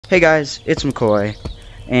Hey guys, it's McCoy,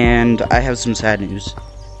 and I have some sad news.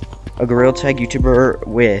 A Gorilla Tag YouTuber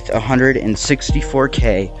with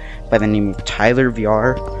 164K by the name of Tyler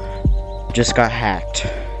VR just got hacked.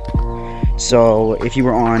 So if you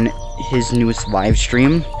were on his newest live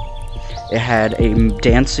stream, it had a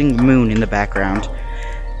dancing moon in the background,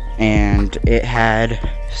 and it had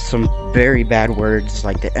some very bad words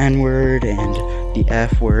like the N-word and the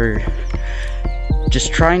F-word,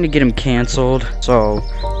 just trying to get him canceled. So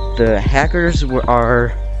the hackers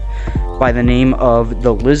are by the name of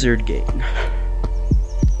the Lizard Gang.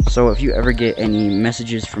 So if you ever get any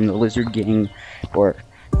messages from the Lizard Gang or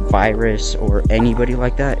Virus or anybody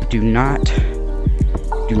like that, do not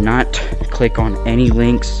click on any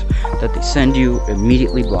links that they send you.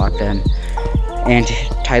 Immediately block them. And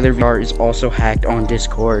Tyler VR is also hacked on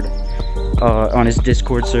Discord. On his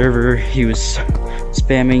Discord server, he was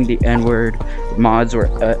spamming the N-word. Mods were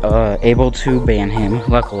able to ban him,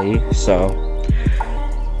 luckily. So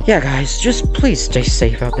yeah, guys, just please stay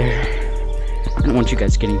safe out there. I don't want you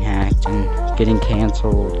guys getting hacked and getting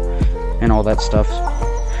canceled and all that stuff,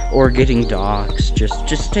 or getting doxxed.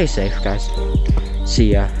 Just stay safe, guys.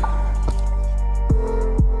 See ya.